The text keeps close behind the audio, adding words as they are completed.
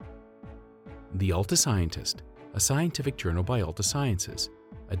The Alta Scientist, a scientific journal by Alta Sciences,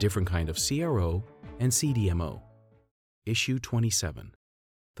 a different kind of CRO and CDMO. Issue 27.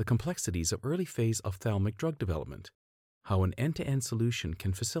 The Complexities of Early Phase Ophthalmic Drug Development. How an end-to-end solution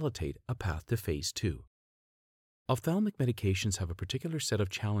can facilitate a path to Phase 2. Ophthalmic medications have a particular set of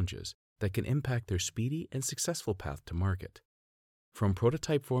challenges that can impact their speedy and successful path to market. From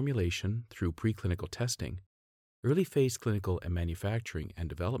prototype formulation through preclinical testing, early phase clinical and manufacturing and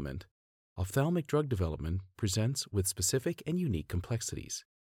development, ophthalmic drug development presents with specific and unique complexities.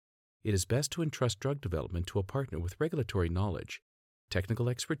 It is best to entrust drug development to a partner with regulatory knowledge, technical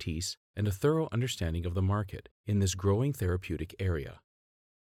expertise, and a thorough understanding of the market in this growing therapeutic area.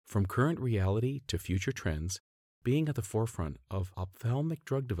 From current reality to future trends, being at the forefront of ophthalmic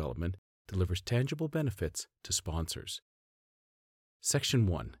drug development delivers tangible benefits to sponsors. Section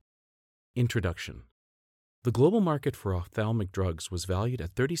 1. Introduction. The global market for ophthalmic drugs was valued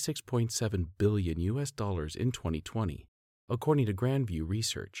at $36.7 billion in 2020, according to Grandview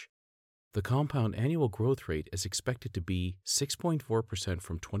Research. The compound annual growth rate is expected to be 6.4%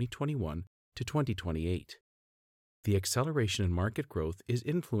 from 2021 to 2028. The acceleration in market growth is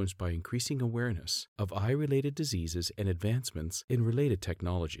influenced by increasing awareness of eye-related diseases and advancements in related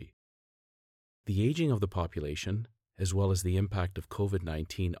technology. The aging of the population, as well as the impact of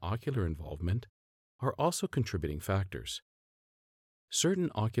COVID-19 ocular involvement, are also contributing factors.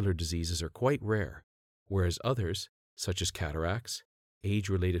 Certain ocular diseases are quite rare, whereas others, such as cataracts,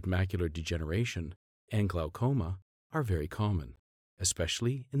 age-related macular degeneration, and glaucoma, are very common,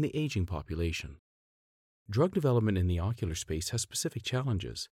 especially in the aging population. Drug development in the ocular space has specific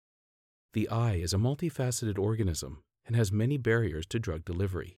challenges. The eye is a multifaceted organism and has many barriers to drug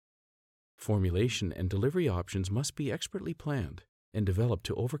delivery. Formulation and delivery options must be expertly planned and developed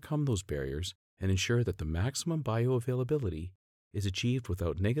to overcome those barriers and ensure that the maximum bioavailability is achieved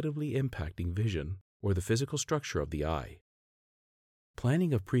without negatively impacting vision or the physical structure of the eye.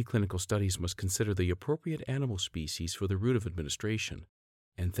 Planning of preclinical studies must consider the appropriate animal species for the route of administration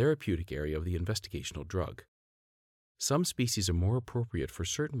and therapeutic area of the investigational drug. Some species are more appropriate for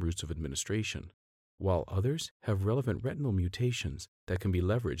certain routes of administration, while others have relevant retinal mutations that can be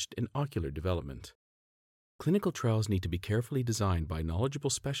leveraged in ocular development. Clinical trials need to be carefully designed by knowledgeable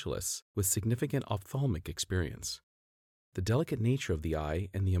specialists with significant ophthalmic experience. The delicate nature of the eye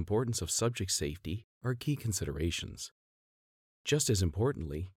and the importance of subject safety are key considerations. Just as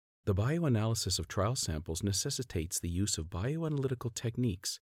importantly, the bioanalysis of trial samples necessitates the use of bioanalytical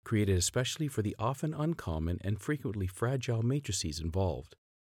techniques created especially for the often uncommon and frequently fragile matrices involved.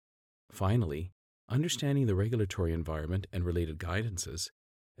 Finally, understanding the regulatory environment and related guidances,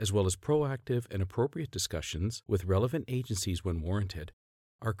 as well as proactive and appropriate discussions with relevant agencies when warranted,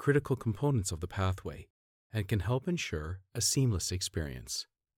 are critical components of the pathway and can help ensure a seamless experience.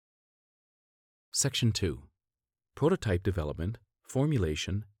 Section 2. Prototype development,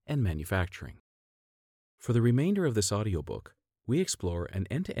 formulation, and manufacturing. For the remainder of this audiobook, we explore an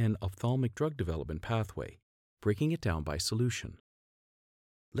end-to-end ophthalmic drug development pathway, breaking it down by solution.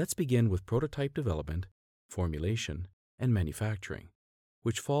 Let's begin with prototype development, formulation, and manufacturing,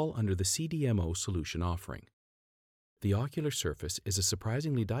 which fall under the CDMO solution offering. The ocular surface is a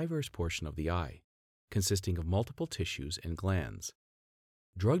surprisingly diverse portion of the eye, consisting of multiple tissues and glands.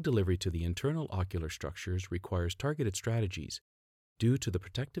 Drug delivery to the internal ocular structures requires targeted strategies due to the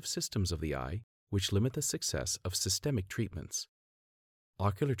protective systems of the eye, which limit the success of systemic treatments.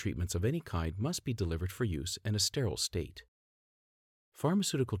 Ocular treatments of any kind must be delivered for use in a sterile state.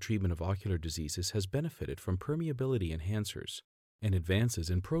 Pharmaceutical treatment of ocular diseases has benefited from permeability enhancers and advances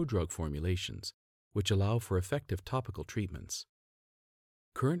in prodrug formulations, which allow for effective topical treatments.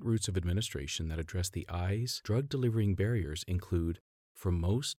 Current routes of administration that address the eye's drug-delivering barriers include, from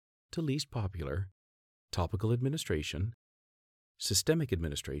most to least popular, topical administration, systemic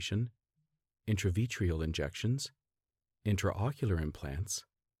administration, intravitreal injections, intraocular implants,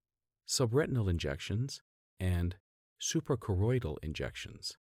 subretinal injections, and suprachoroidal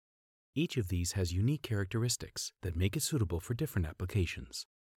injections. Each of these has unique characteristics that make it suitable for different applications.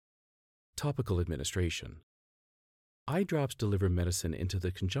 Topical administration. Eye drops deliver medicine into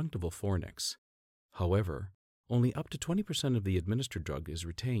the conjunctival fornix. However, only up to 20% of the administered drug is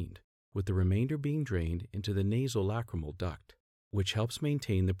retained, with the remainder being drained into the nasolacrimal duct, which helps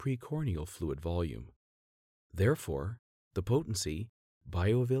maintain the precorneal fluid volume. Therefore, the potency,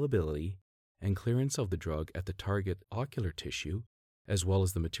 bioavailability, and clearance of the drug at the target ocular tissue, as well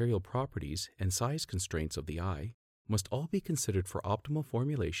as the material properties and size constraints of the eye, must all be considered for optimal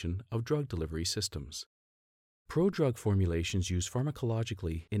formulation of drug delivery systems. Prodrug formulations use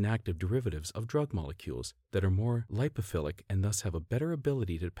pharmacologically inactive derivatives of drug molecules that are more lipophilic and thus have a better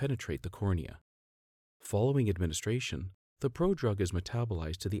ability to penetrate the cornea. Following administration, the prodrug is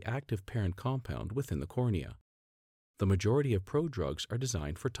metabolized to the active parent compound within the cornea. The majority of prodrugs are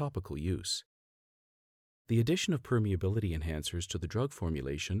designed for topical use. The addition of permeability enhancers to the drug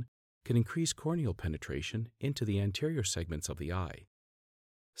formulation can increase corneal penetration into the anterior segments of the eye.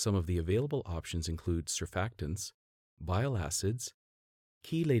 Some of the available options include surfactants, bile acids,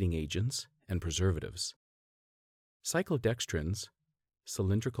 chelating agents, and preservatives. Cyclodextrins,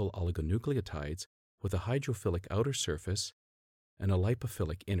 cylindrical oligonucleotides with a hydrophilic outer surface and a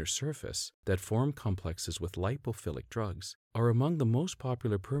lipophilic inner surface that form complexes with lipophilic drugs, are among the most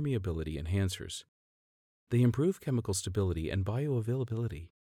popular permeability enhancers. They improve chemical stability and bioavailability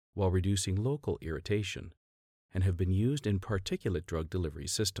while reducing local irritation, and have been used in particulate drug delivery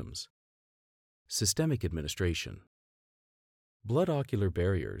systems. Systemic administration. Blood-ocular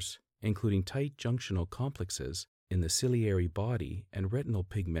barriers, including tight junctional complexes in the ciliary body and retinal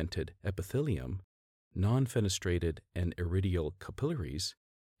pigmented epithelium, non-fenestrated and iridial capillaries,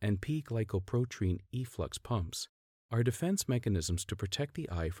 and P-glycoprotein efflux pumps, are defense mechanisms to protect the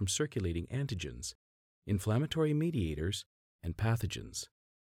eye from circulating antigens, inflammatory mediators, and pathogens.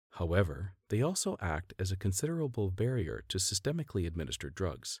 However, they also act as a considerable barrier to systemically administered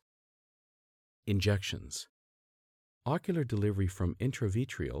drugs. Injections. Ocular delivery from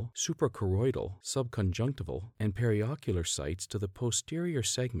intravitreal, suprachoroidal, subconjunctival, and periocular sites to the posterior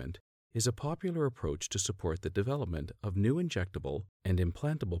segment is a popular approach to support the development of new injectable and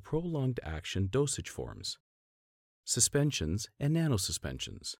implantable prolonged-action dosage forms. Suspensions and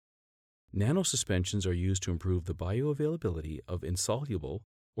nanosuspensions. Nanosuspensions are used to improve the bioavailability of insoluble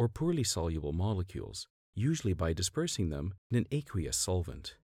or poorly soluble molecules, usually by dispersing them in an aqueous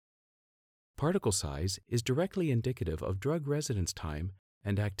solvent. Particle size is directly indicative of drug residence time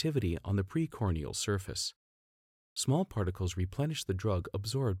and activity on the precorneal surface. Small particles replenish the drug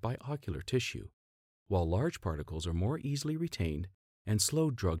absorbed by ocular tissue, while large particles are more easily retained and slow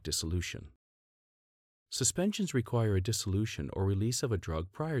drug dissolution. Suspensions require a dissolution or release of a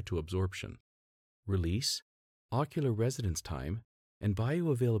drug prior to absorption. Release, ocular residence time, and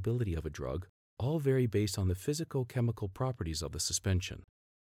bioavailability of a drug all vary based on the physicochemical properties of the suspension.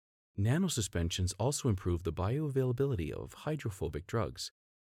 Nanosuspensions also improve the bioavailability of hydrophobic drugs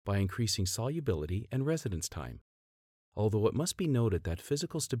by increasing solubility and residence time, although it must be noted that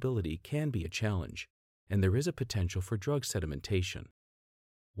physical stability can be a challenge, and there is a potential for drug sedimentation.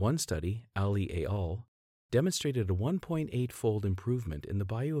 One study, Ali et al., demonstrated a 1.8-fold improvement in the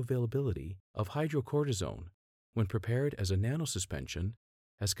bioavailability of hydrocortisone when prepared as a nanosuspension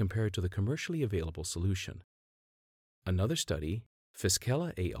as compared to the commercially available solution. Another study,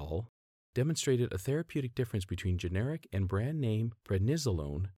 Fiskella et al., demonstrated a therapeutic difference between generic and brand name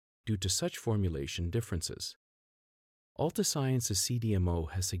prednisolone due to such formulation differences. Altascience's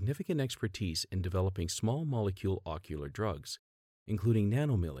CDMO has significant expertise in developing small molecule ocular drugs, including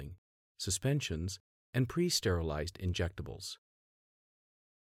nanomilling, suspensions, and pre-sterilized injectables.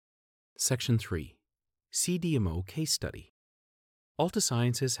 Section 3. CDMO Case Study.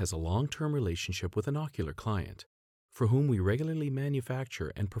 Altasciences has a long-term relationship with an ocular client, for whom we regularly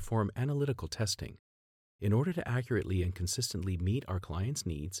manufacture and perform analytical testing. In order to accurately and consistently meet our clients'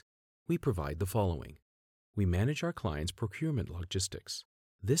 needs, we provide the following. We manage our clients' procurement logistics.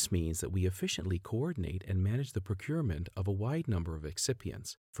 This means that we efficiently coordinate and manage the procurement of a wide number of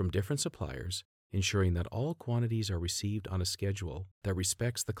excipients from different suppliers, ensuring that all quantities are received on a schedule that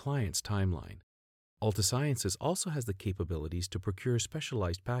respects the client's timeline. Altasciences also has the capabilities to procure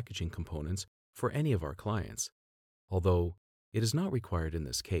specialized packaging components for any of our clients, although it is not required in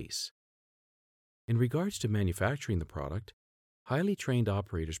this case. In regards to manufacturing the product, highly trained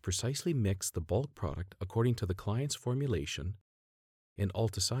operators precisely mix the bulk product according to the client's formulation in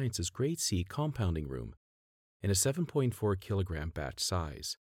Altasciences Grade C compounding room in a 7.4 kilogram batch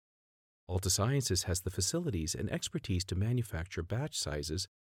size. Altasciences has the facilities and expertise to manufacture batch sizes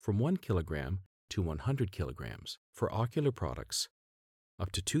from 1 kilogram to 100 kilograms for ocular products, up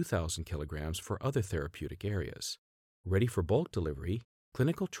to 2,000 kilograms for other therapeutic areas, ready for bulk delivery,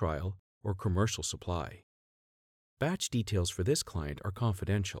 clinical trial, or commercial supply. Batch details for this client are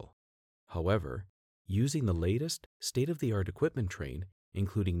confidential. However, using the latest state-of-the-art equipment train,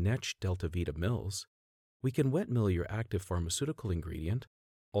 including Netsch Delta Vita mills, we can wet mill your active pharmaceutical ingredient,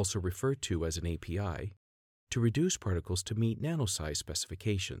 also referred to as an API, to reduce particles to meet nanosize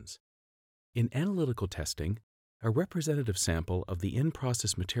specifications. In analytical testing, a representative sample of the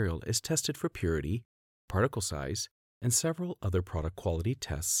in-process material is tested for purity, particle size, and several other product quality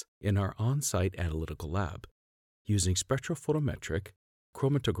tests in our on-site analytical lab. using spectrophotometric,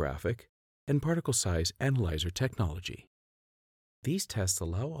 chromatographic, and particle size analyzer technology. These tests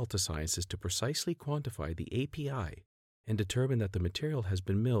allow Altasciences to precisely quantify the API and determine that the material has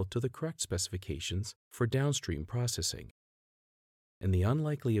been milled to the correct specifications for downstream processing. In the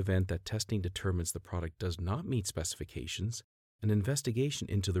unlikely event that testing determines the product does not meet specifications, an investigation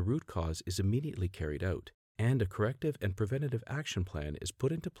into the root cause is immediately carried out, and a corrective and preventative action plan is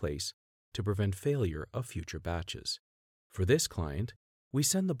put into place to prevent failure of future batches. For this client, we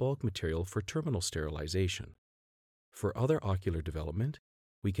send the bulk material for terminal sterilization. For other ocular development,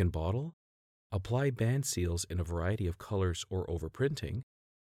 we can bottle, apply band seals in a variety of colors or overprinting,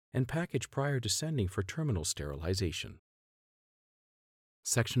 and package prior to sending for terminal sterilization.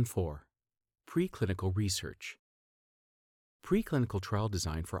 Section 4. Preclinical research. Preclinical trial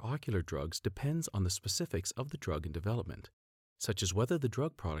design for ocular drugs depends on the specifics of the drug in development, such as whether the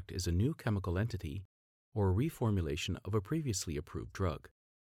drug product is a new chemical entity or a reformulation of a previously approved drug.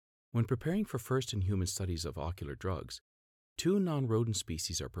 When preparing for first-in-human studies of ocular drugs, 2 non-rodent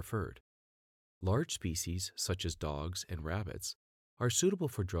species are preferred. Large species, such as dogs and rabbits, are suitable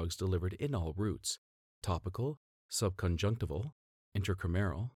for drugs delivered in all routes: topical, subconjunctival,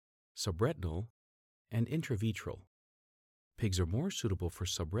 intracameral, subretinal, and intravitreal. Pigs are more suitable for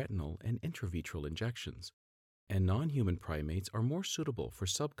subretinal and intravitreal injections, and non-human primates are more suitable for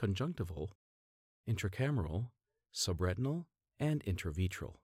subconjunctival, intracameral, subretinal, and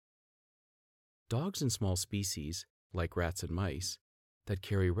intravitreal. Dogs and small species, like rats and mice, that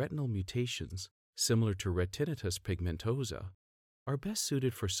carry retinal mutations similar to retinitis pigmentosa are best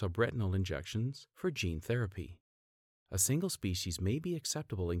suited for subretinal injections for gene therapy. A single species may be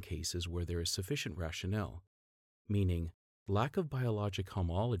acceptable in cases where there is sufficient rationale, meaning lack of biologic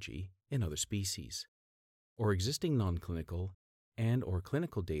homology in other species, or existing non-clinical and/or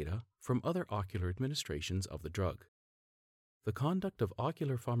clinical data from other ocular administrations of the drug. The conduct of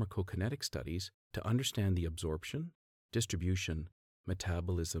ocular pharmacokinetic studies to understand the absorption, distribution,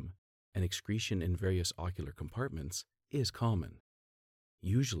 metabolism, and excretion in various ocular compartments is common.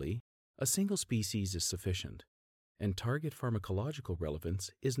 Usually, a single species is sufficient, and target pharmacological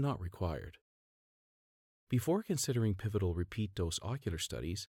relevance is not required. Before considering pivotal repeat-dose ocular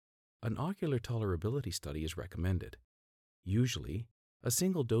studies, an ocular tolerability study is recommended, usually a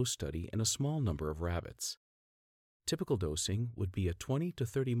single-dose study in a small number of rabbits. Typical dosing would be a 20 to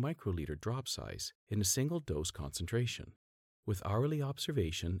 30 microliter drop size in a single dose concentration, with hourly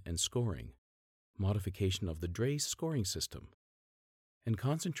observation and scoring, modification of the DRACE scoring system, and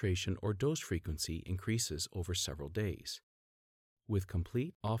concentration or dose frequency increases over several days, with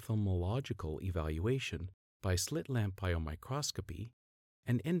complete ophthalmological evaluation by slit lamp biomicroscopy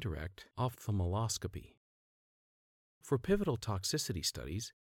and indirect ophthalmoscopy. For pivotal toxicity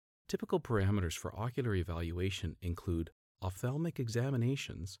studies, typical parameters for ocular evaluation include ophthalmic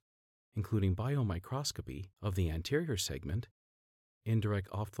examinations, including biomicroscopy of the anterior segment, indirect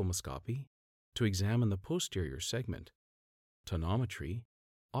ophthalmoscopy to examine the posterior segment, tonometry,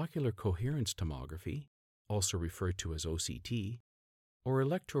 ocular coherence tomography, also referred to as OCT, or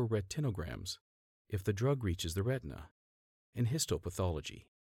electroretinograms if the drug reaches the retina, and histopathology.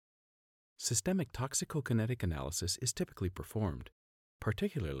 Systemic toxicokinetic analysis is typically performed,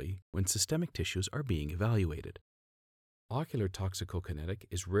 particularly when systemic tissues are being evaluated. Ocular toxicokinetic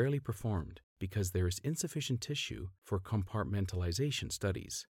is rarely performed because there is insufficient tissue for compartmentalization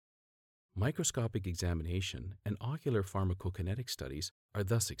studies. Microscopic examination and ocular pharmacokinetic studies are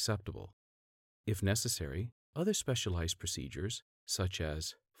thus acceptable. If necessary, other specialized procedures, such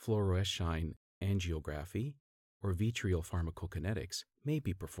as fluorescein angiography or vitreal pharmacokinetics, may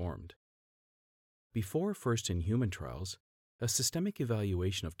be performed. Before first-in-human trials, a systemic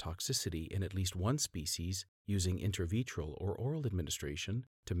evaluation of toxicity in at least one species using intravitreal or oral administration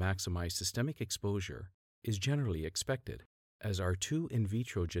to maximize systemic exposure is generally expected, as are 2 in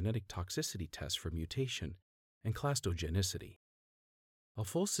vitro genetic toxicity tests for mutation and clastogenicity. A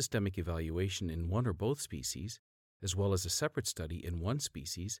full systemic evaluation in one or both species, as well as a separate study in one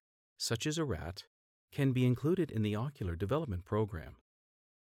species, such as a rat, can be included in the ocular development program.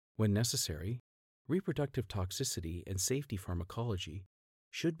 When necessary, reproductive toxicity and safety pharmacology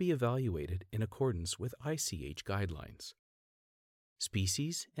should be evaluated in accordance with ICH guidelines.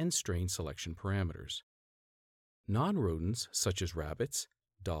 Species and strain selection parameters. Non-rodents such as rabbits,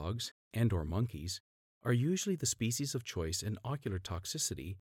 dogs, and/or monkeys are usually the species of choice in ocular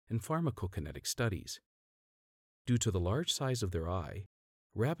toxicity and pharmacokinetic studies. Due to the large size of their eye,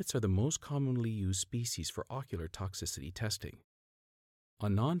 rabbits are the most commonly used species for ocular toxicity testing. A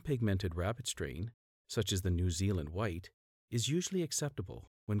non-pigmented rabbit strain, such as the New Zealand white, is usually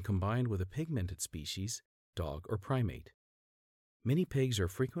acceptable when combined with a pigmented species dog or primate. Mini pigs are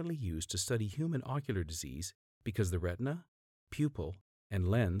frequently used to study human ocular disease because the retina, pupil, and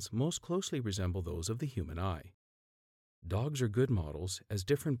lens most closely resemble those of the human eye. Dogs are good models as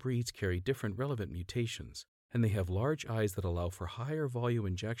different breeds carry different relevant mutations, and they have large eyes that allow for higher volume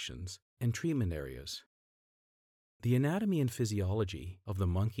injections and treatment areas. The anatomy and physiology of the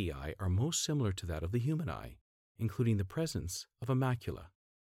monkey eye are most similar to that of the human eye, including the presence of a macula.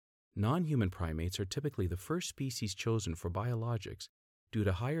 Non-human primates are typically the first species chosen for biologics due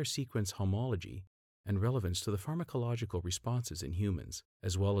to higher sequence homology and relevance to the pharmacological responses in humans,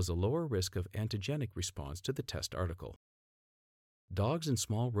 as well as a lower risk of antigenic response to the test article. Dogs and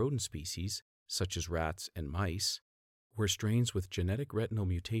small rodent species, such as rats and mice, where strains with genetic retinal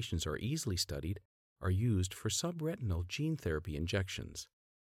mutations are easily studied, are used for subretinal gene therapy injections.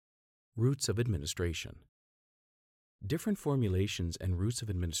 Routes of administration. Different formulations and routes of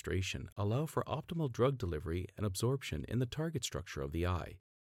administration allow for optimal drug delivery and absorption in the target structure of the eye.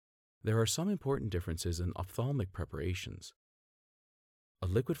 There are some important differences in ophthalmic preparations. A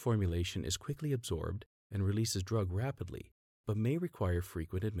liquid formulation is quickly absorbed and releases drug rapidly, but may require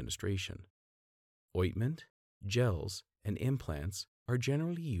frequent administration. Ointment, gels, and implants are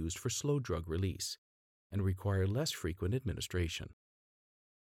generally used for slow drug release and require less frequent administration.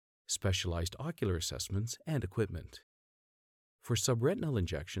 Specialized ocular assessments and equipment. For subretinal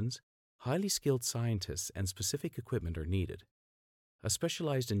injections, highly skilled scientists and specific equipment are needed. A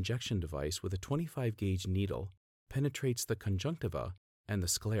specialized injection device with a 25-gauge needle penetrates the conjunctiva and the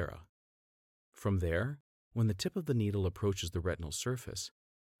sclera. From there, when the tip of the needle approaches the retinal surface,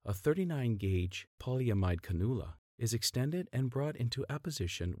 a 39-gauge polyamide cannula is extended and brought into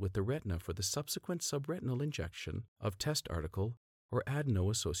apposition with the retina for the subsequent subretinal injection of test article or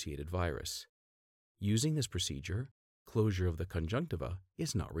adeno-associated virus. Using this procedure, closure of the conjunctiva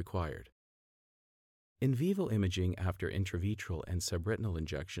is not required. In vivo imaging after intravitreal and subretinal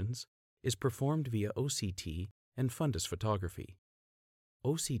injections is performed via OCT and fundus photography.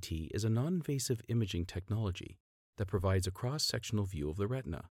 OCT is a non-invasive imaging technology that provides a cross-sectional view of the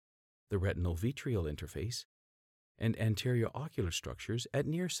retina, the retinal vitreal interface, and anterior ocular structures at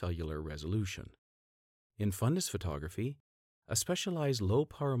near-cellular resolution. In fundus photography, a specialized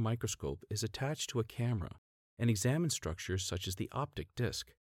low-power microscope is attached to a camera and examines structures such as the optic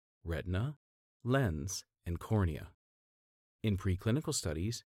disc, retina, lens, and cornea. In preclinical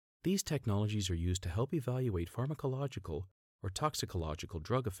studies, these technologies are used to help evaluate pharmacological or toxicological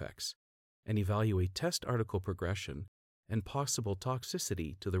drug effects and evaluate test article progression and possible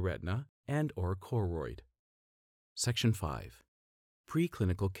toxicity to the retina and/or choroid. Section 5.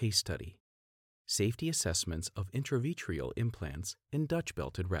 Preclinical Case Study. Safety Assessments of Intravitreal Implants in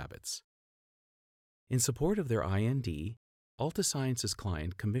Dutch-belted Rabbits. In support of their IND, Alta Sciences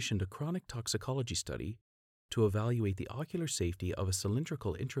client commissioned a chronic toxicology study to evaluate the ocular safety of a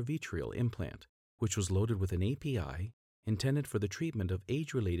cylindrical intravitreal implant, which was loaded with an API intended for the treatment of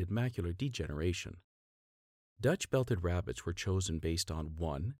age-related macular degeneration. Dutch-belted rabbits were chosen based on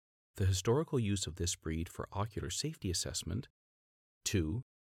 1. The historical use of this breed for ocular safety assessment, 2.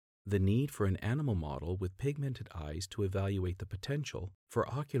 The need for an animal model with pigmented eyes to evaluate the potential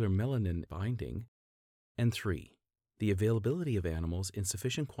for ocular melanin binding, and 3. The availability of animals in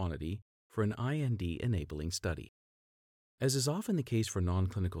sufficient quantity for an IND-enabling study. As is often the case for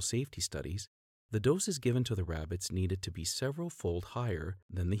non-clinical safety studies, the doses given to the rabbits needed to be several-fold higher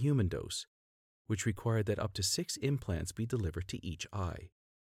than the human dose, which required that up to 6 implants be delivered to each eye.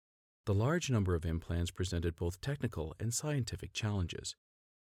 The large number of implants presented both technical and scientific challenges.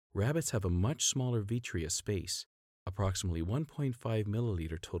 Rabbits have a much smaller vitreous space, approximately 1.5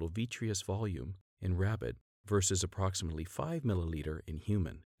 milliliter total vitreous volume in rabbit versus approximately 5 milliliter in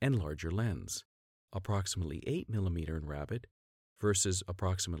human, and larger lens, approximately 8 millimeter in rabbit versus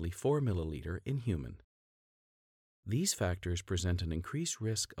approximately 4 milliliter in human. These factors present an increased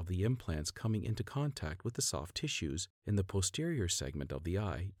risk of the implants coming into contact with the soft tissues in the posterior segment of the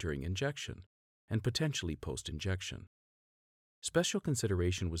eye during injection and potentially post-injection. Special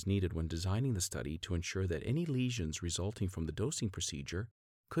consideration was needed when designing the study to ensure that any lesions resulting from the dosing procedure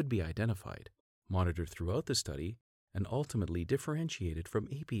could be identified, monitored throughout the study, and ultimately differentiated from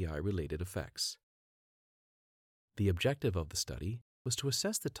API-related effects. The objective of the study was to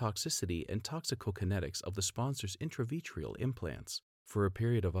assess the toxicity and toxicokinetics of the sponsor's intravitreal implants for a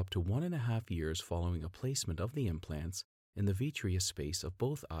period of up to 1.5 years following a placement of the implants in the vitreous space of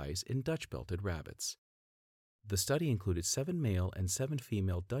both eyes in Dutch-belted rabbits. The study included 7 male and 7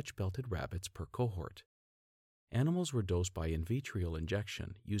 female Dutch-belted rabbits per cohort. Animals were dosed by in vitro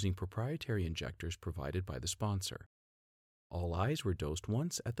injection using proprietary injectors provided by the sponsor. All eyes were dosed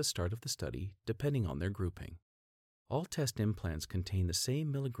once at the start of the study, depending on their grouping. All test implants contain the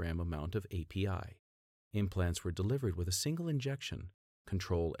same milligram amount of API. Implants were delivered with a single injection,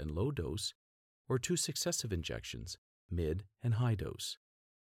 control and low dose, or 2 successive injections, mid and high dose.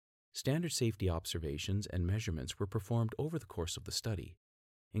 Standard safety observations and measurements were performed over the course of the study,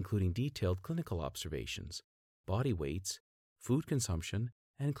 including detailed clinical observations, body weights, food consumption,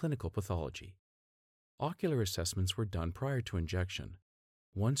 and clinical pathology. Ocular assessments were done prior to injection,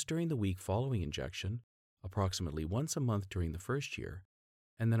 once during the week following injection, approximately once a month during the first year,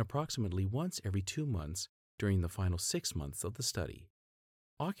 and then approximately once every 2 months during the final 6 months of the study.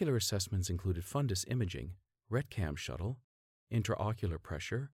 Ocular assessments included fundus imaging, RetCam shuttle, intraocular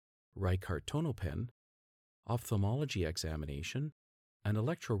pressure, Reichart tonopen, ophthalmology examination, and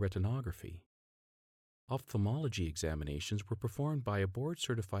electroretinography. Ophthalmology examinations were performed by a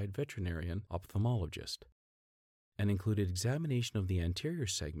board-certified veterinarian ophthalmologist and included examination of the anterior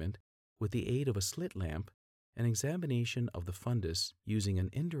segment with the aid of a slit lamp and examination of the fundus using an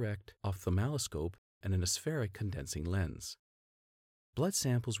indirect ophthalmoscope and an aspheric condensing lens. Blood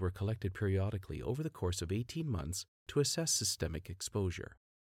samples were collected periodically over the course of 18 months to assess systemic exposure.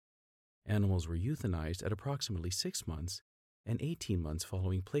 Animals were euthanized at approximately 6 months and 18 months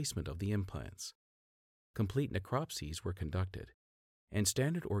following placement of the implants. Complete necropsies were conducted, and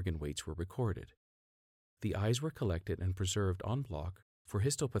standard organ weights were recorded. The eyes were collected and preserved en bloc for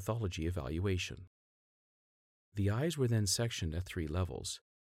histopathology evaluation. The eyes were then sectioned at 3 levels,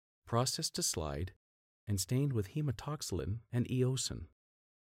 processed to slide, and stained with hematoxylin and eosin.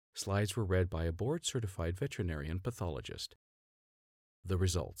 Slides were read by a board-certified veterinarian pathologist. The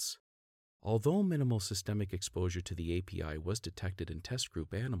results. Although minimal systemic exposure to the API was detected in test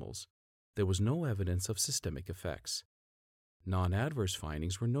group animals, there was no evidence of systemic effects. Non-adverse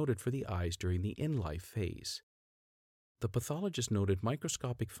findings were noted for the eyes during the in-life phase. The pathologist noted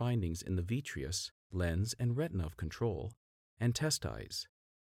microscopic findings in the vitreous, lens, and retina of control, and test eyes.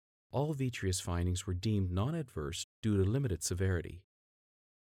 All vitreous findings were deemed non-adverse due to limited severity.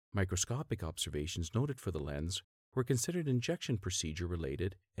 Microscopic observations noted for the lens were considered injection procedure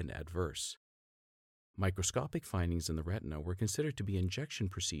related and adverse. Microscopic findings in the retina were considered to be injection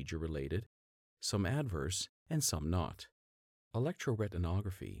procedure related, some adverse and some not.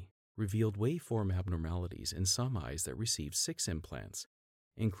 Electroretinography revealed waveform abnormalities in some eyes that received 6 implants,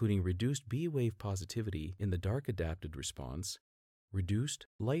 including reduced B wave positivity in the dark adapted response, reduced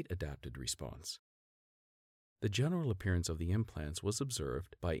light adapted response. The general appearance of the implants was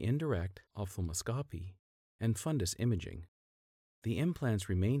observed by indirect ophthalmoscopy and fundus imaging. The implants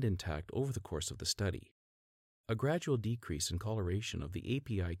remained intact over the course of the study. A gradual decrease in coloration of the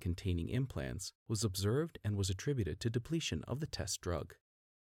API-containing implants was observed and was attributed to depletion of the test drug.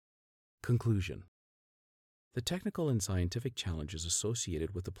 Conclusion. The technical and scientific challenges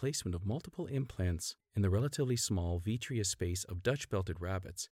associated with the placement of multiple implants in the relatively small vitreous space of Dutch-belted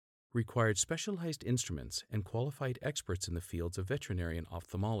rabbits required specialized instruments and qualified experts in the fields of veterinarian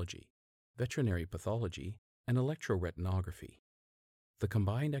ophthalmology, veterinary pathology, and electroretinography. The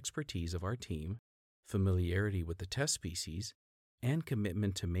combined expertise of our team, familiarity with the test species, and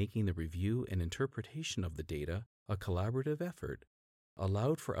commitment to making the review and interpretation of the data a collaborative effort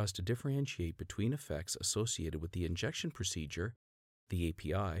allowed for us to differentiate between effects associated with the injection procedure, the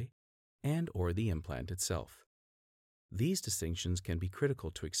API, and/or the implant itself. These distinctions can be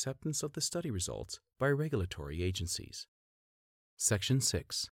critical to acceptance of the study results by regulatory agencies. Section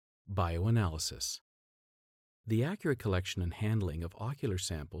 6. Bioanalysis. The accurate collection and handling of ocular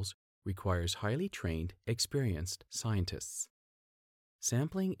samples requires highly trained, experienced scientists.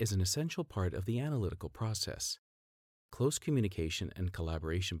 Sampling is an essential part of the analytical process. Close communication and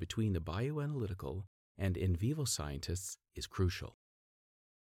collaboration between the bioanalytical and in vivo scientists is crucial.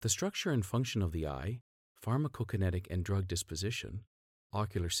 The structure and function of the eye, pharmacokinetic and drug disposition,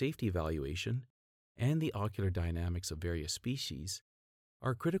 ocular safety evaluation, and the ocular dynamics of various species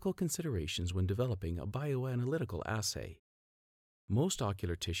are critical considerations when developing a bioanalytical assay. Most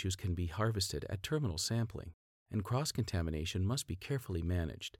ocular tissues can be harvested at terminal sampling, and cross-contamination must be carefully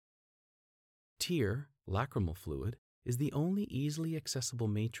managed. Tear, lacrimal fluid, is the only easily accessible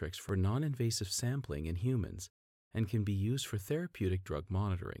matrix for non-invasive sampling in humans and can be used for therapeutic drug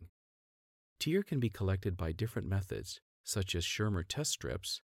monitoring. Tear can be collected by different methods, such as Schirmer test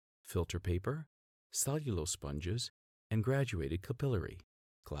strips, filter paper, cellulose sponges, and graduated capillary,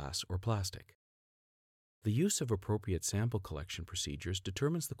 glass or plastic. The use of appropriate sample collection procedures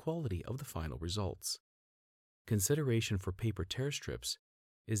determines the quality of the final results. Consideration for paper tear strips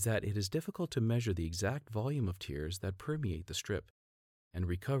is that it is difficult to measure the exact volume of tears that permeate the strip, and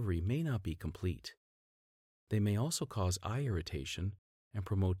recovery may not be complete. They may also cause eye irritation and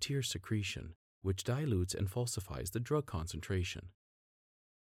promote tear secretion, which dilutes and falsifies the drug concentration.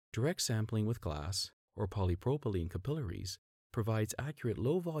 Direct sampling with glass or polypropylene capillaries provides accurate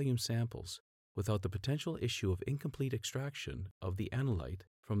low-volume samples without the potential issue of incomplete extraction of the analyte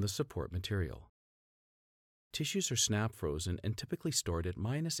from the support material. Tissues are snap frozen and typically stored at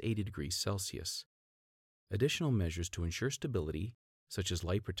 -80 degrees Celsius. Additional measures to ensure stability, such as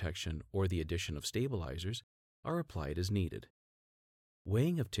light protection or the addition of stabilizers, are applied as needed.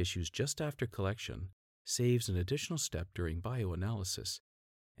 Weighing of tissues just after collection saves an additional step during bioanalysis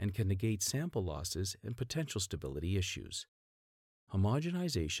and can negate sample losses and potential stability issues.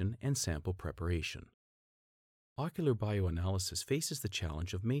 Homogenization and sample preparation. Ocular bioanalysis faces the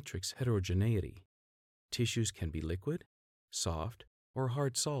challenge of matrix heterogeneity. Tissues can be liquid, soft, or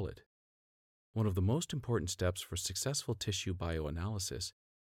hard solid. One of the most important steps for successful tissue bioanalysis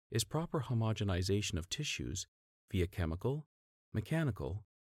is proper homogenization of tissues via chemical, mechanical,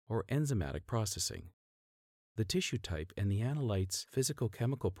 or enzymatic processing. The tissue type and the analyte's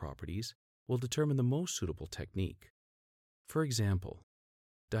physicochemical properties will determine the most suitable technique. For example,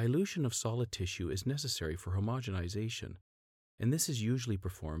 dilution of solid tissue is necessary for homogenization, and this is usually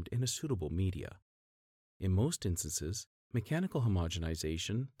performed in a suitable media. In most instances, mechanical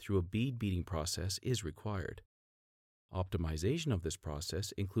homogenization through a bead beating process is required. Optimization of this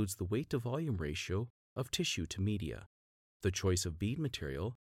process includes the weight-to-volume ratio of tissue to media, the choice of bead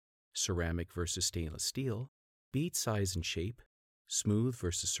material, ceramic versus stainless steel, bead size and shape, smooth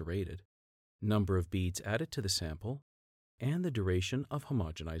versus serrated, number of beads added to the sample, and the duration of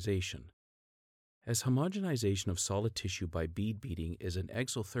homogenization. As homogenization of solid tissue by bead beating is an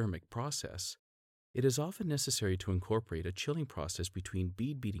exothermic process, it is often necessary to incorporate a chilling process between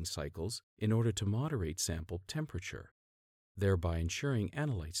bead beating cycles in order to moderate sample temperature, thereby ensuring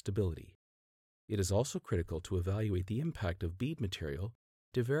analyte stability. It is also critical to evaluate the impact of bead material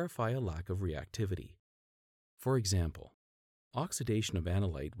to verify a lack of reactivity. For example, oxidation of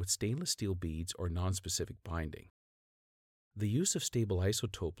analyte with stainless steel beads or nonspecific binding. The use of stable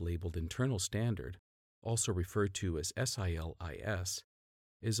isotope labeled internal standard, also referred to as SILIS,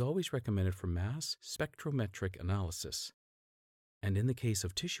 is always recommended for mass spectrometric analysis, and in the case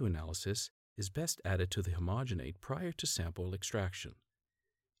of tissue analysis, is best added to the homogenate prior to sample extraction.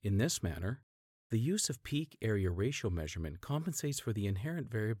 In this manner, the use of peak area ratio measurement compensates for the inherent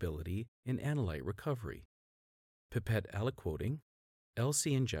variability in analyte recovery. Pipette aliquoting,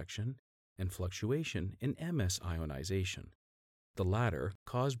 LC injection, and fluctuation in MS ionization, the latter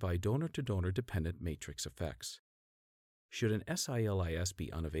caused by donor-to-donor dependent matrix effects. Should an SILIS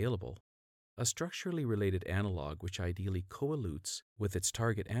be unavailable, a structurally related analog which ideally coelutes with its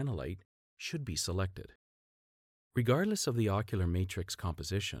target analyte should be selected. Regardless of the ocular matrix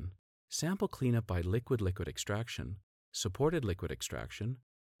composition, sample cleanup by liquid-liquid extraction, supported liquid extraction,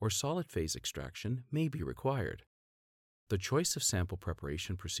 or solid phase extraction may be required. The choice of sample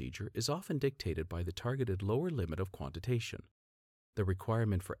preparation procedure is often dictated by the targeted lower limit of quantitation, the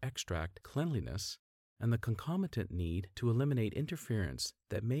requirement for extract cleanliness, and the concomitant need to eliminate interference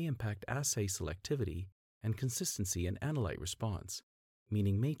that may impact assay selectivity and consistency in analyte response,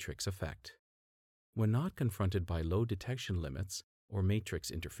 meaning matrix effect. When not confronted by low detection limits or matrix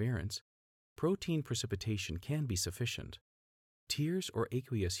interference, protein precipitation can be sufficient. Tears or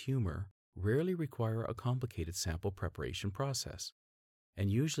aqueous humor rarely require a complicated sample preparation process, and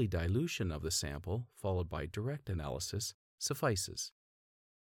usually dilution of the sample followed by direct analysis suffices.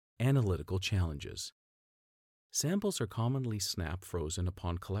 Analytical challenges. Samples are commonly snap frozen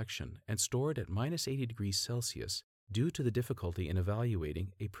upon collection and stored at -80 degrees Celsius due to the difficulty in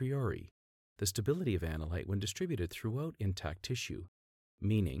evaluating a priori the stability of analyte when distributed throughout intact tissue,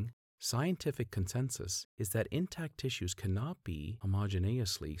 meaning scientific consensus is that intact tissues cannot be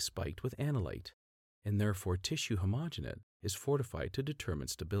homogeneously spiked with analyte, and therefore tissue homogenate is fortified to determine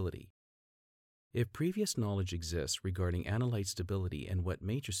stability. If previous knowledge exists regarding analyte stability in wet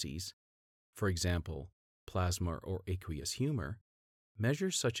matrices, for example, plasma or aqueous humor,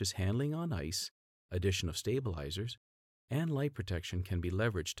 measures such as handling on ice, addition of stabilizers, and light protection can be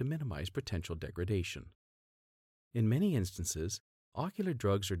leveraged to minimize potential degradation. In many instances, ocular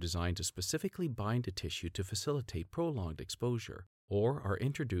drugs are designed to specifically bind to tissue to facilitate prolonged exposure, or are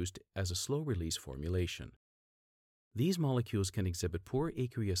introduced as a slow-release formulation. These molecules can exhibit poor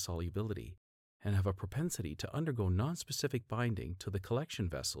aqueous solubility and have a propensity to undergo nonspecific binding to the collection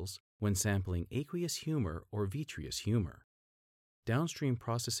vessels when sampling aqueous humor or vitreous humor. Downstream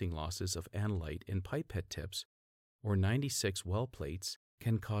processing losses of analyte in pipette tips or 96 well plates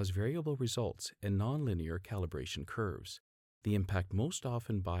can cause variable results and nonlinear calibration curves, the impact most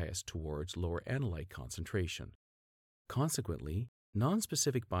often biased towards lower analyte concentration. Consequently,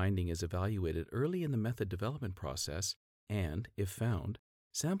 nonspecific binding is evaluated early in the method development process and, if found,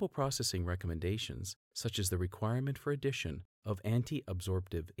 sample processing recommendations, such as the requirement for addition of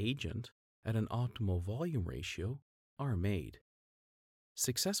anti-absorptive agent at an optimal volume ratio, are made.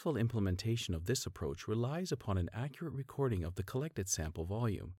 Successful implementation of this approach relies upon an accurate recording of the collected sample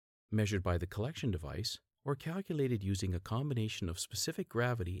volume, measured by the collection device or calculated using a combination of specific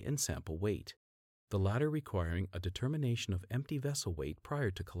gravity and sample weight, the latter requiring a determination of empty vessel weight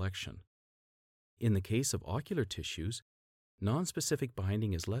prior to collection. In the case of ocular tissues, nonspecific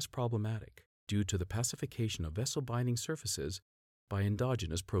binding is less problematic due to the pacification of vessel binding surfaces by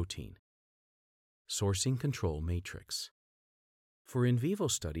endogenous protein. Sourcing control matrix. For in vivo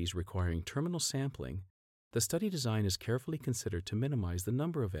studies requiring terminal sampling, the study design is carefully considered to minimize the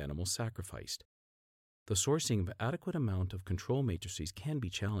number of animals sacrificed. The sourcing of adequate amount of control matrices can be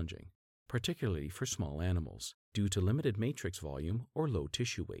challenging, particularly for small animals, due to limited matrix volume or low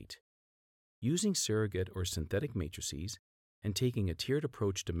tissue weight. Using surrogate or synthetic matrices and taking a tiered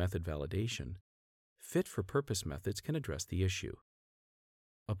approach to method validation, fit-for-purpose methods can address the issue.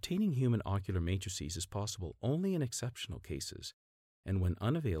 Obtaining human ocular matrices is possible only in exceptional cases, and when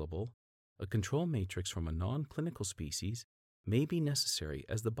unavailable, a control matrix from a non-clinical species may be necessary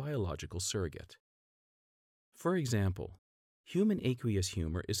as the biological surrogate. For example, human aqueous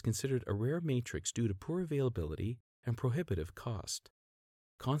humor is considered a rare matrix due to poor availability and prohibitive cost.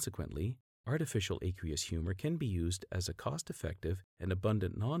 Consequently, artificial aqueous humor can be used as a cost-effective and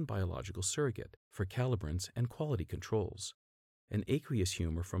abundant non-biological surrogate for calibrants and quality controls. An aqueous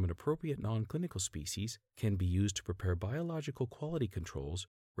humor from an appropriate non-clinical species can be used to prepare biological quality controls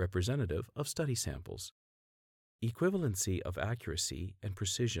representative of study samples. Equivalency of accuracy and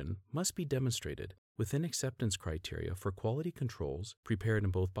precision must be demonstrated within acceptance criteria for quality controls prepared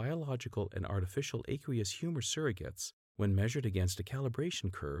in both biological and artificial aqueous humor surrogates when measured against a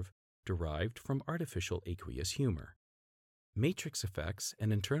calibration curve derived from artificial aqueous humor. Matrix effects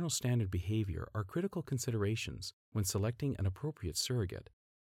and internal standard behavior are critical considerations when selecting an appropriate surrogate,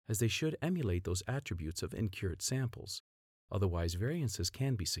 as they should emulate those attributes of incured samples, otherwise variances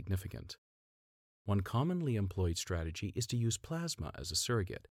can be significant. One commonly employed strategy is to use plasma as a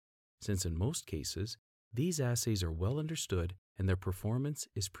surrogate, since in most cases, these assays are well understood and their performance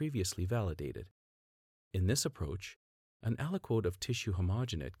is previously validated. In this approach, an aliquot of tissue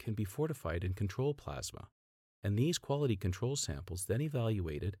homogenate can be fortified in control plasma, and these quality control samples then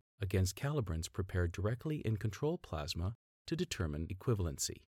evaluated against calibrants prepared directly in control plasma to determine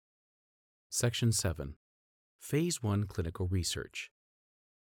equivalency. Section 7. Phase 1 Clinical Research.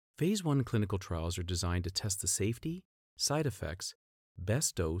 Phase 1 clinical trials are designed to test the safety, side effects,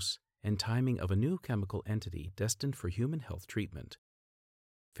 best dose, and timing of a new chemical entity destined for human health treatment.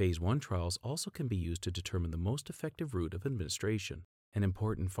 Phase 1 trials also can be used to determine the most effective route of administration and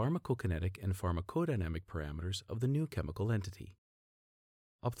important pharmacokinetic and pharmacodynamic parameters of the new chemical entity.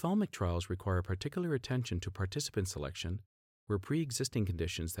 Ophthalmic trials require particular attention to participant selection where pre-existing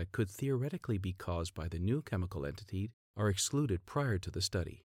conditions that could theoretically be caused by the new chemical entity are excluded prior to the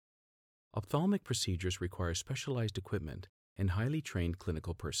study. Ophthalmic procedures require specialized equipment and highly trained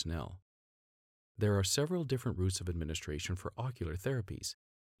clinical personnel. There are several different routes of administration for ocular therapies,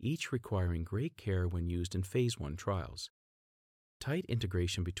 each requiring great care when used in Phase 1 trials. Tight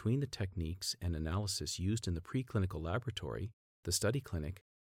integration between the techniques and analysis used in the preclinical laboratory, the study clinic,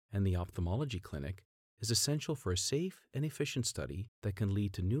 and the ophthalmology clinic is essential for a safe and efficient study that can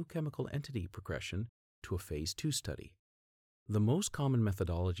lead to new chemical entity progression to a Phase 2 study. The most common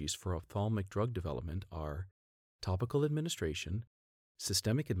methodologies for ophthalmic drug development are topical administration,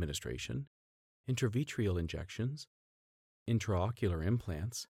 systemic administration, intravitreal injections, intraocular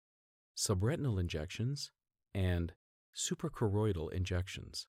implants, subretinal injections, and suprachoroidal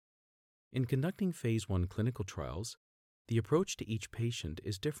injections. In conducting Phase 1 clinical trials, the approach to each patient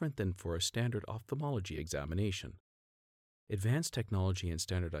is different than for a standard ophthalmology examination. Advanced technology and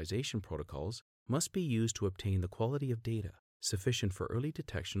standardization protocols must be used to obtain the quality of data sufficient for early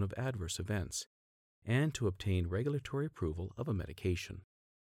detection of adverse events and to obtain regulatory approval of a medication.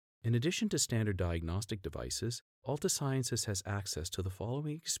 In addition to standard diagnostic devices, Alta Sciences has access to the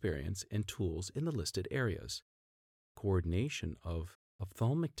following experience and tools in the listed areas: coordination of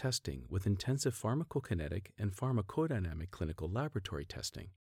ophthalmic testing with intensive pharmacokinetic and pharmacodynamic clinical laboratory testing,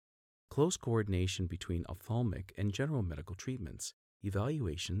 close coordination between ophthalmic and general medical treatments,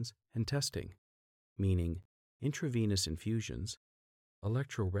 evaluations, and testing, meaning intravenous infusions,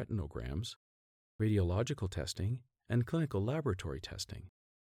 electroretinograms, radiological testing, and clinical laboratory testing,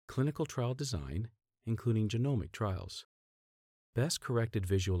 clinical trial design, including genomic trials. Best corrected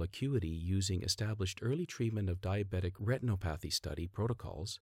visual acuity using established early treatment of diabetic retinopathy study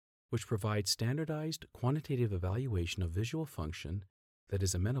protocols, which provide standardized quantitative evaluation of visual function that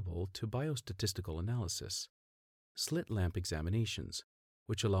is amenable to biostatistical analysis. Slit lamp examinations,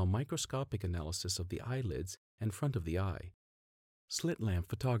 which allow microscopic analysis of the eyelids and front of the eye. Slit lamp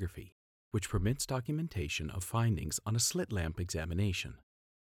photography, which permits documentation of findings on a slit lamp examination.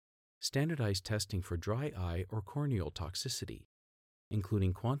 Standardized testing for dry eye or corneal toxicity,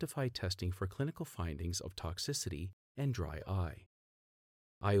 including quantified testing for clinical findings of toxicity and dry eye.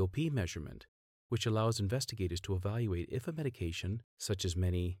 IOP measurement, which allows investigators to evaluate if a medication, such as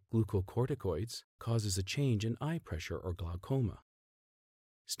many glucocorticoids, causes a change in eye pressure or glaucoma.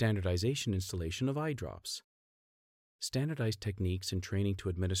 Standardization installation of eye drops. Standardized techniques and training to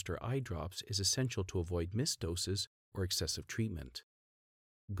administer eye drops is essential to avoid missed doses or excessive treatment.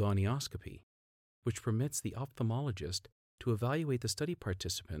 Gonioscopy, which permits the ophthalmologist to evaluate the study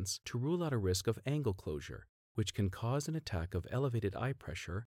participants to rule out a risk of angle closure, which can cause an attack of elevated eye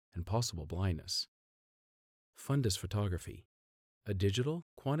pressure and possible blindness. Fundus photography, a digital,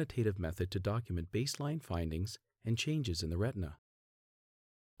 quantitative method to document baseline findings and changes in the retina.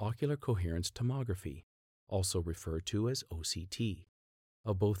 Ocular coherence tomography, also referred to as OCT,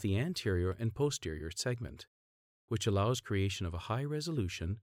 of both the anterior and posterior segment, which allows creation of a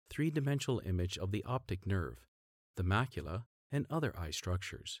high-resolution, three-dimensional image of the optic nerve, the macula, and other eye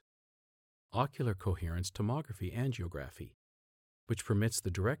structures. Ocular coherence tomography angiography, which permits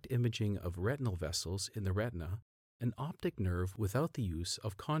the direct imaging of retinal vessels in the retina and optic nerve without the use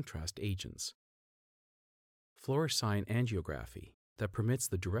of contrast agents. Fluorescein angiography, that permits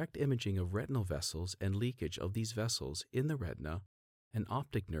the direct imaging of retinal vessels and leakage of these vessels in the retina and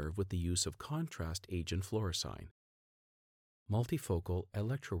optic nerve with the use of contrast agent fluorescein. Multifocal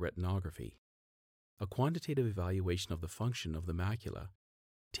electroretinography, a quantitative evaluation of the function of the macula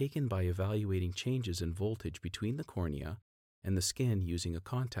taken by evaluating changes in voltage between the cornea and the skin using a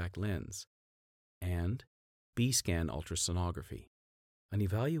contact lens, and B-scan ultrasonography, an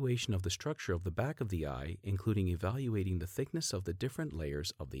evaluation of the structure of the back of the eye, including evaluating the thickness of the different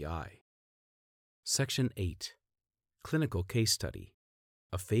layers of the eye. Section 8. Clinical Case Study,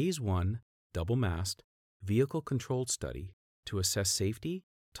 a Phase 1 double-masked, vehicle-controlled study to assess safety,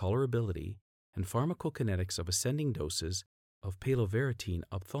 tolerability, and pharmacokinetics of ascending doses of palovarotene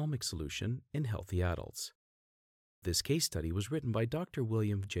ophthalmic solution in healthy adults. This case study was written by Dr.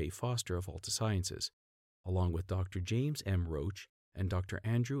 William J. Foster of Alta Sciences, along with Dr. James M. Roach and Dr.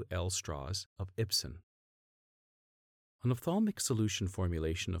 Andrew L. Strauss of Ipsen. An ophthalmic solution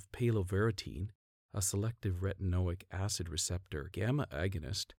formulation of palovarotene, a selective retinoic acid receptor gamma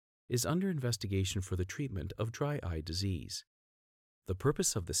agonist, is under investigation for the treatment of dry eye disease. The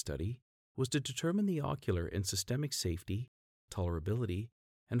purpose of the study was to determine the ocular and systemic safety, tolerability,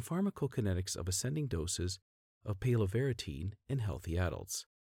 and pharmacokinetics of ascending doses of palovarotene in healthy adults.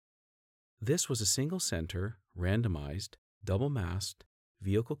 This was a single-center, randomized, double-masked,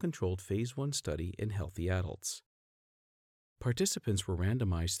 vehicle-controlled Phase 1 study in healthy adults. Participants were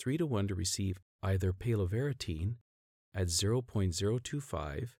randomized 3-to-1 to receive either palovarotene at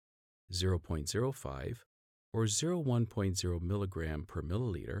 0.025, 0.05, or 0.1 milligram per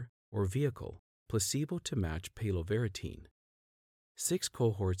milliliter, or vehicle, placebo to match palovarotene. 6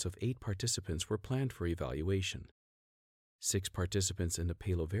 cohorts of 8 participants were planned for evaluation. 6 participants in the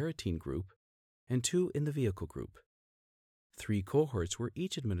palovarotene group and 2 in the vehicle group. 3 cohorts were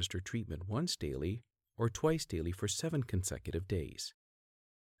each administered treatment once daily or twice daily for 7 consecutive days.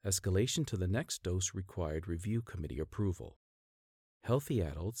 Escalation to the next dose required review committee approval. Healthy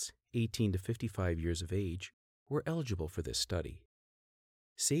adults, 18 to 55 years of age, were eligible for this study.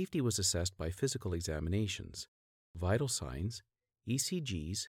 Safety was assessed by physical examinations, vital signs,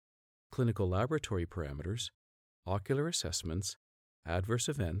 ECGs, clinical laboratory parameters, ocular assessments, adverse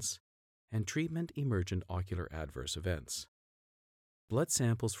events, and treatment-emergent ocular adverse events. Blood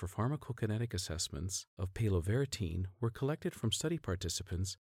samples for pharmacokinetic assessments of palovarotene were collected from study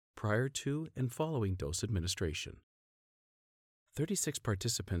participants prior to and following dose administration. 36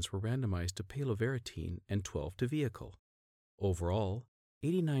 participants were randomized to palovarotene and 12 to vehicle. Overall,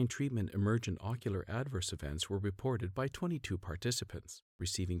 89 treatment-emergent ocular adverse events were reported by 22 participants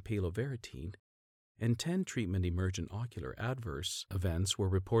receiving palovarotene, and 10 treatment-emergent ocular adverse events were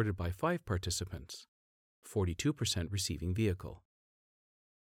reported by 5 participants, 42% receiving vehicle.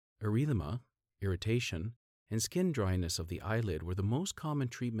 Erythema, irritation, and skin dryness of the eyelid were the most common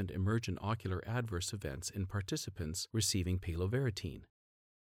treatment-emergent ocular adverse events in participants receiving palovarotene.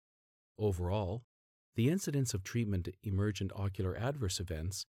 Overall, the incidence of treatment-emergent ocular adverse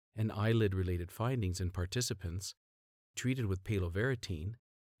events and eyelid-related findings in participants treated with palovarotene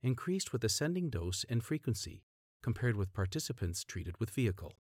increased with ascending dose and frequency compared with participants treated with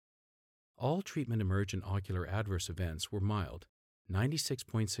vehicle. All treatment-emergent ocular adverse events were mild,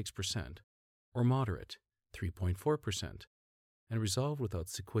 96.6%, or moderate, 3.4%, and resolved without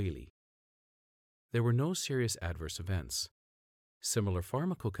sequelae. There were no serious adverse events. Similar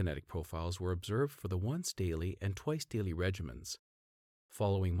pharmacokinetic profiles were observed for the once-daily and twice-daily regimens,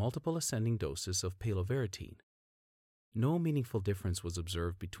 following multiple ascending doses of palovarotene. No meaningful difference was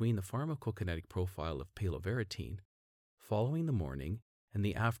observed between the pharmacokinetic profile of palovarotene following the morning and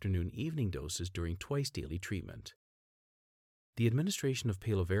the afternoon-evening doses during twice-daily treatment. The administration of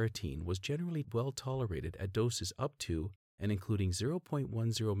palovarotene was generally well tolerated at doses up to and including 0.10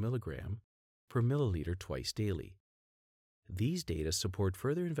 mg per milliliter twice daily. These data support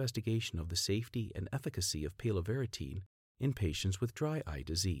further investigation of the safety and efficacy of palovarotene in patients with dry eye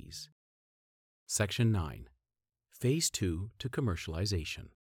disease. Section 9. Phase 2 to commercialization.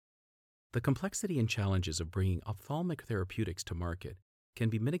 The complexity and challenges of bringing ophthalmic therapeutics to market can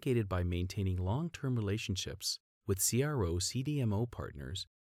be mitigated by maintaining long-term relationships with CRO/CDMO partners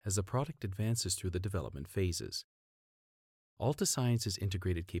as the product advances through the development phases. Altascience's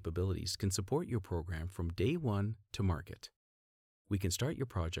integrated capabilities can support your program from day one to market. We can start your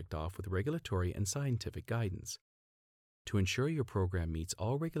project off with regulatory and scientific guidance to ensure your program meets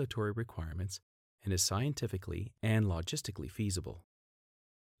all regulatory requirements and is scientifically and logistically feasible.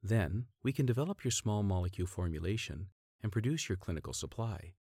 Then, we can develop your small molecule formulation and produce your clinical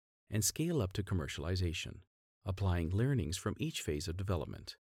supply, and scale up to commercialization, applying learnings from each phase of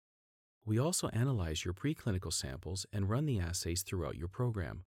development. We also analyze your preclinical samples and run the assays throughout your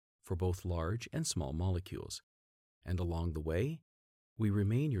program for both large and small molecules, and along the way, we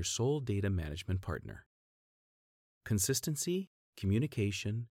remain your sole data management partner. Consistency,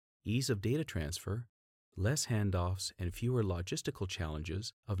 communication, ease of data transfer, less handoffs, and fewer logistical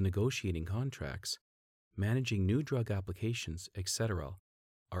challenges of negotiating contracts, managing new drug applications, etc.,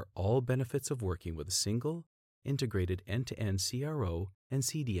 are all benefits of working with a single, integrated end-to-end CRO and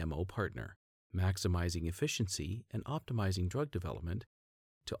CDMO partner, maximizing efficiency and optimizing drug development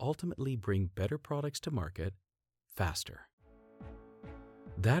to ultimately bring better products to market faster.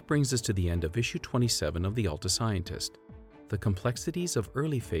 That brings us to the end of issue 27 of The Altascientist, the complexities of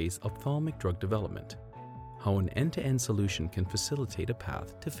early-phase ophthalmic drug development, how an end-to-end solution can facilitate a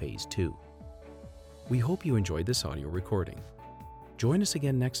path to phase 2. We hope you enjoyed this audio recording. Join us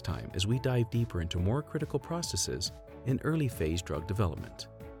again next time as we dive deeper into more critical processes in early-phase drug development.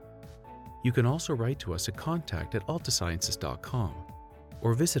 You can also write to us at contact@altasciences.com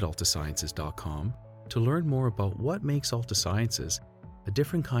or visit altasciences.com to learn more about what makes Altasciences a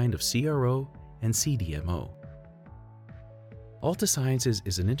different kind of CRO and CDMO. Altasciences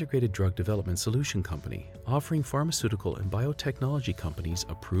is an integrated drug development solution company offering pharmaceutical and biotechnology companies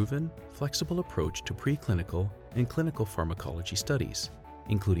a proven, flexible approach to preclinical and clinical pharmacology studies,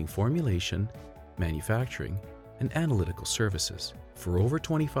 including formulation, manufacturing, and analytical services. For over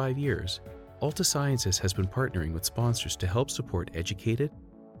 25 years, Altasciences has been partnering with sponsors to help support educated,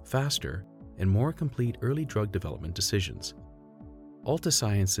 faster, and more complete early drug development decisions.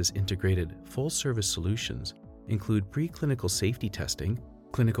 Altasciences' integrated full-service solutions include preclinical safety testing,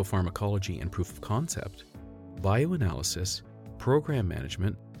 clinical pharmacology and proof of concept, bioanalysis, program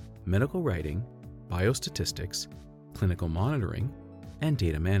management, medical writing, biostatistics, clinical monitoring, and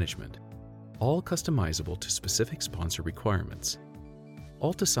data management, all customizable to specific sponsor requirements.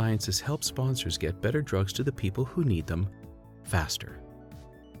 Altasciences helps sponsors get better drugs to the people who need them faster.